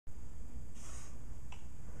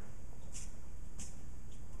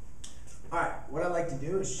what I'd like to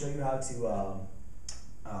do is show you how to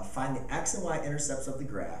find the x and y intercepts of the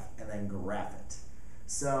graph and then graph it.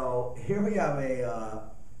 So here we have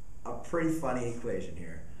a pretty funny equation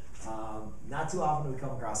here. Not too often do we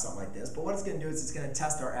come across something like this, but what it's going to do is it's going to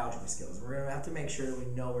test our algebra skills. We're going to have to make sure that we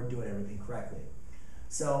know we're doing everything correctly.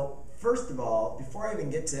 So first of all, before I even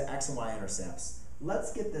get to x and y intercepts,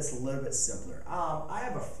 let's get this a little bit simpler. I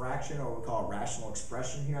have a fraction, or what we call a rational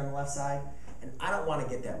expression here on the left side, and I don't want to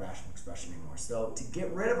get that rational expression anymore. So to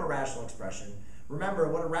get rid of a rational expression,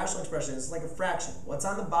 remember what a rational expression is like a fraction. What's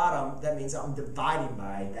on the bottom, that means I'm dividing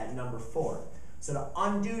by that number 4. So to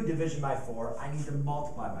undo division by 4, I need to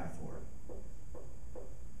multiply by 4.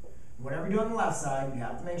 Whatever you do on the left side, you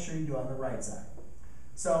have to make sure you do it on the right side.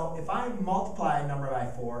 So if I multiply a number by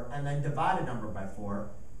 4 and then divide a number by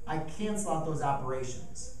 4, I cancel out those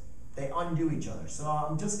operations. They undo each other. So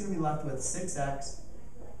I'm just going to be left with 6x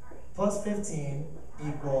plus 15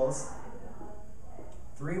 equals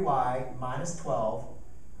 3y minus 12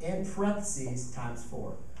 in parentheses times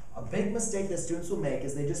 4. A big mistake that students will make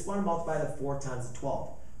is they just want to multiply the 4 times the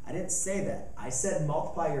 12. I didn't say that. I said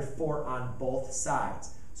multiply your 4 on both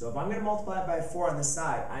sides. So if I'm going to multiply it by 4 on this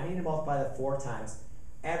side, I need to multiply the 4 times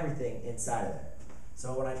everything inside of it.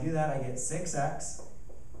 So when I do that, I get 6x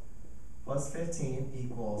plus 15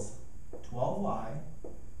 equals 12y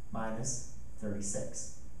minus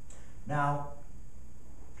 36. Now,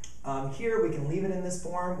 here we can leave it in this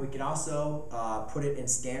form. We can also put it in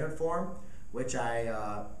standard form, which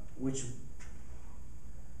I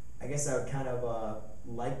guess I would kind of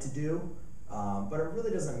like to do, but it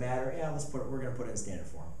really doesn't matter. Yeah, we're going to put it in standard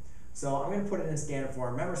form. So I'm going to put it in standard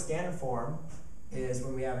form. Remember, standard form is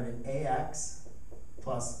when we have it in ax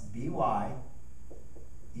plus by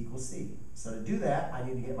equals c. So to do that, I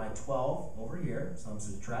need to get my 12 over here. So I'm going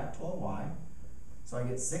to subtract 12y. So I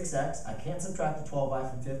get 6x. I can't subtract the 12y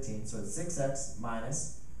from 15. So it's 6x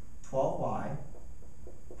minus 12y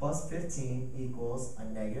plus 15 equals a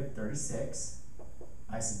negative 36.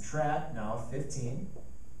 I subtract now 15.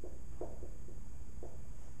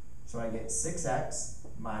 So I get 6x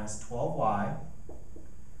minus 12y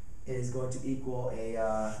is going to equal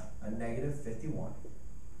a negative 51.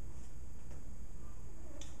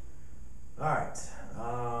 All right.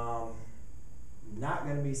 Not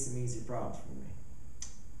going to be some easy problems for me.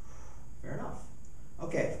 Fair enough.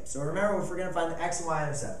 Okay, so remember, if we're going to find the x and y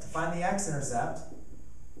intercept, to find the x-intercept,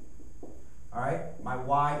 all right, my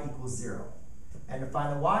y equals 0. And to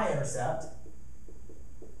find the y-intercept,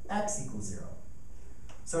 x equals 0.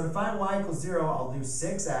 So to find y equals 0, I'll do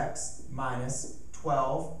 6x minus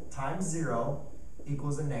 12 times 0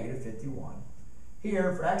 equals a negative 51.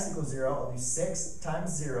 Here, for x equals 0, I'll do 6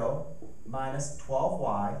 times 0 minus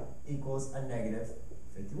 12y equals a negative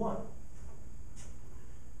 51. All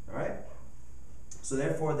right? So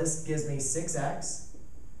therefore, this gives me 6x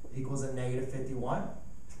equals a negative 51.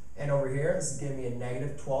 And over here, this is giving me a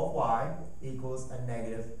negative 12y equals a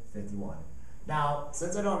negative 51. Now,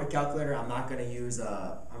 since I don't have a calculator, I'm not going to use,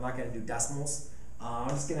 I'm not going to do decimals. I'm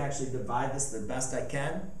just going to actually divide this the best I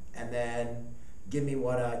can, and then give me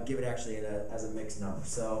what, give it actually as a mixed number.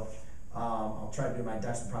 So I'll try to do my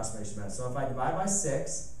decimal approximation method. So if I divide by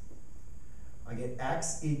 6, I get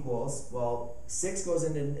x equals, well, 6 goes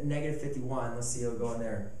into negative 51. Let's see, it'll go in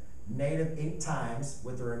there. Negative 8 times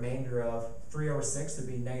with the remainder of 3 over 6 would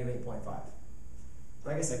be negative 8.5.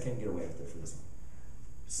 But I guess I can get away with it for this one.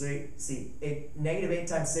 So see, negative 8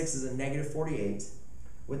 times 6 is a negative 48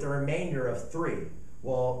 with the remainder of 3.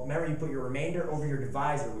 Well, remember you put your remainder over your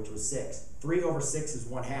divisor, which was 6. 3 over 6 is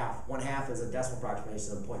 1/2. 1/2 is a decimal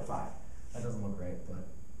approximation of 0.5. That doesn't look great, but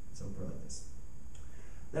so we'll put it like this.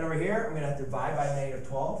 Then over here, I'm going to have to divide by negative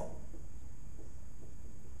 12.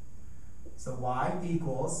 So y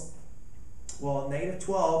equals, well, negative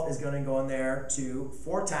 12 is going to go in there to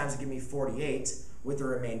 4 times to give me 48 with the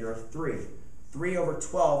remainder of 3. 3 over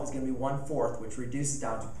 12 is going to be 1/4, which reduces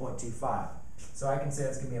down to 0.25. So I can say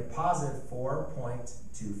that's going to be a positive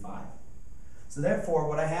 4.25. So therefore,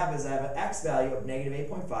 what I have is I have an x value of negative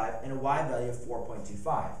 8.5 and a y value of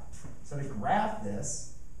 4.25. So to graph this,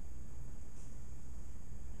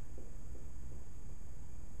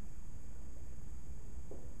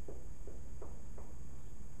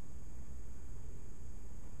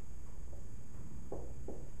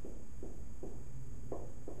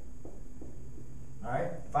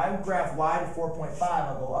 if I graph y to 4.5,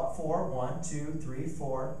 I'll go up 4, 1, 2, 3,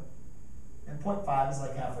 4, and 0.5 is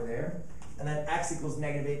like halfway there. And then x equals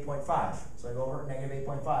negative 8.5. So I go over negative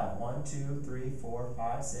 8.5. 1, 2, 3, 4,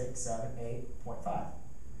 5, 6, 7, 8.5.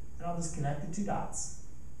 And I'll just connect the two dots.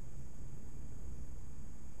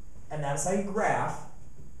 And that's how you graph,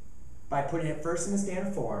 by putting it first in the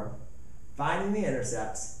standard form, finding the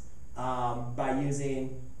intercepts by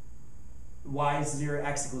using y is 0,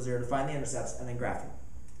 x equals 0 to find the intercepts, and then graphing.